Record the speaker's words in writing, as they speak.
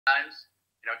times,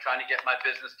 trying to get my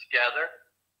business together,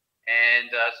 and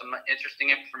some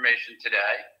interesting information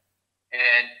today.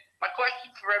 And my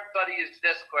question for everybody is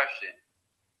this question.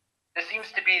 This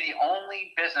seems to be the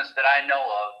only business that I know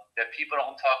of that people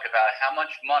don't talk about how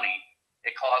much money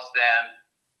it costs them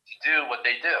to do what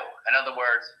they do. In other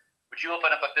words, would you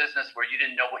open up a business where you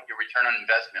didn't know what your return on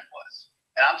investment was?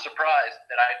 And I'm surprised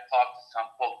that I've talked to some,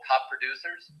 quote, top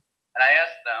producers, and I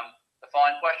asked them the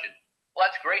following question. Well,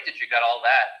 that's great that you got all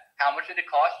that. How much did it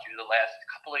cost you the last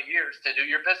couple of years to do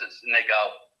your business? And they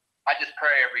go, I just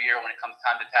pray every year when it comes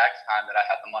time to tax time that I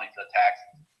have the money for the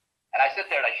taxes. And I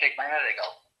sit there and I shake my head and I go,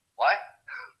 what?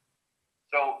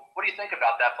 So what do you think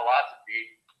about that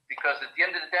philosophy? Because at the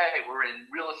end of the day, we're in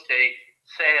real estate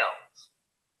sales,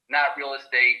 not real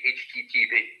estate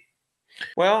HGTV.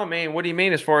 Well, I mean, what do you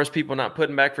mean as far as people not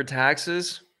putting back for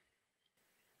taxes?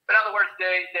 In other words,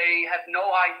 they have no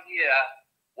idea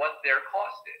what their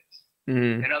cost is.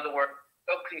 In other words,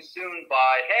 so consumed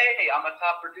by, hey, I'm a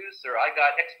top producer. I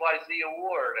got XYZ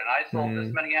award and I sold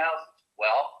this many houses.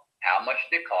 Well, how much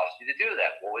did it cost you to do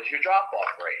that? What was your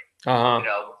drop-off rate?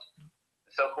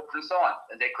 So forth and so on.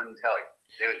 And they couldn't tell you.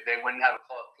 They wouldn't have a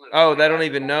clue. Oh, they don't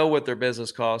even know what their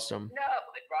business cost them. No,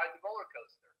 they ride the roller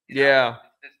coaster. Yeah.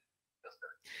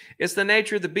 It's the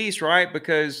nature of the beast, right?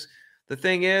 Because the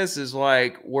thing is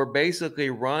like we're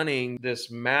basically running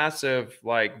this massive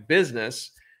like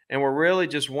business, and we're really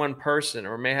just one person,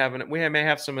 or we may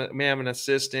have an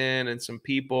assistant and some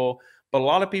people, but a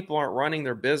lot of people aren't running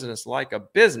their business like a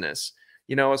business,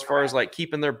 as far as like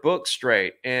keeping their books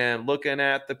straight and looking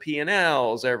at the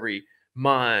P&Ls every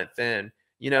month and,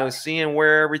 seeing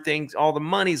where all the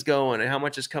money's going and how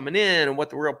much is coming in and what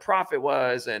the real profit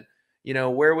was, and,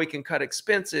 where we can cut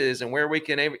expenses and where we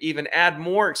can even add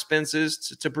more expenses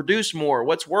to produce more,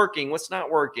 what's working, what's not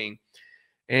working.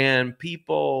 And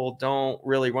people don't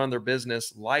really run their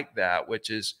business like that, which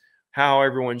is how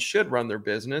everyone should run their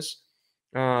business.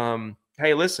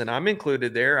 Hey, listen, I'm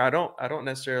included there. I don't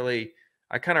necessarily,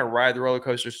 I kind of ride the roller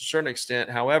coasters to a certain extent.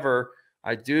 However,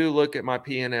 I do look at my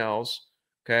P&Ls,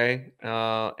 okay?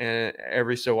 And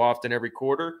every so often, every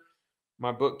quarter,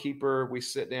 my bookkeeper, we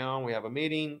sit down, we have a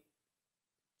meeting,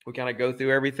 we kind of go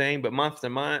through everything, but month to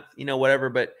month, whatever.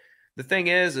 But the thing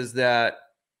is that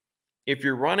if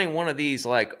you're running one of these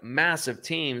like massive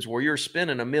teams where you're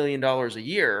spending $1 million a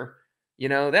year,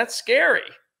 that's scary.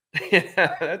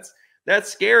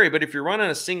 That's scary. But if you're running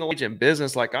a single agent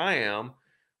business like I am,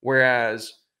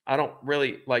 whereas I don't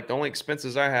really like, the only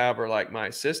expenses I have are like my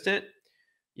assistant,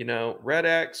 Red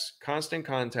X, constant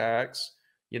contacts,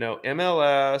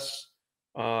 MLS,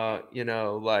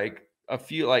 like a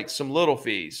few, like some little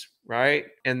fees, right?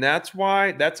 And that's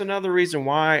another reason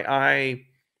why I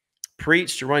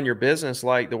preach to run your business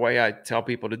like the way I tell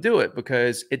people to do it,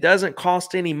 because it doesn't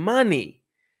cost any money.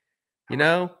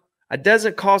 It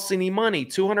doesn't cost any money.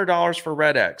 $200 for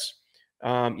Red X,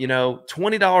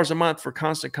 $20 a month for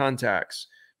constant contacts.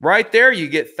 Right there, you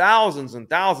get thousands and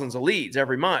thousands of leads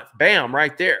every month. Bam,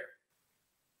 right there.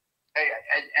 Hey,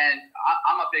 and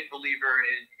I'm a big believer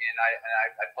in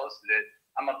I posted it.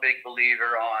 I'm a big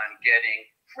believer on getting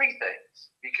free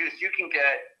things, because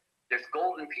there's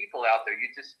golden people out there.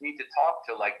 You just need to talk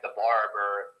to like the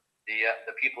barber,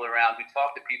 the people around who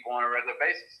talk to people on a regular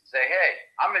basis and say, hey,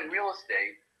 I'm in real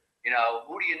estate.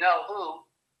 Who do you know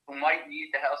who might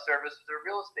need the house services of a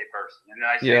real estate person? And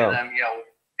I say to them, you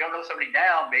don't know somebody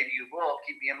now, maybe you will.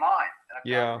 Keep me in mind. And I've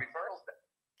got referrals there.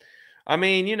 I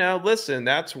mean, listen,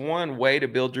 that's one way to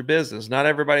build your business. Not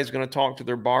everybody's going to talk to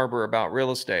their barber about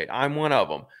real estate. I'm one of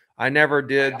them. I never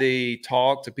did the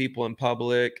talk to people in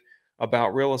public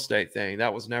about real estate thing.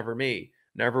 That was never me.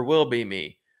 Never will be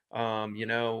me.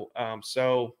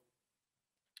 So,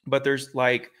 but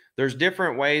there's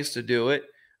different ways to do it.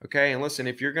 Okay. And listen,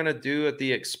 if you're going to do it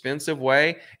the expensive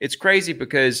way, it's crazy,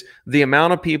 because the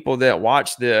amount of people that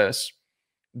watch this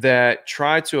that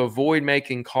try to avoid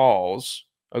making calls,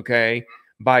 okay,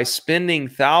 by spending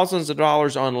thousands of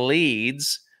dollars on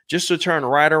leads just to turn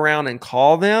right around and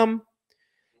call them,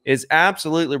 is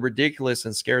absolutely ridiculous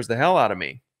and scares the hell out of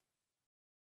me.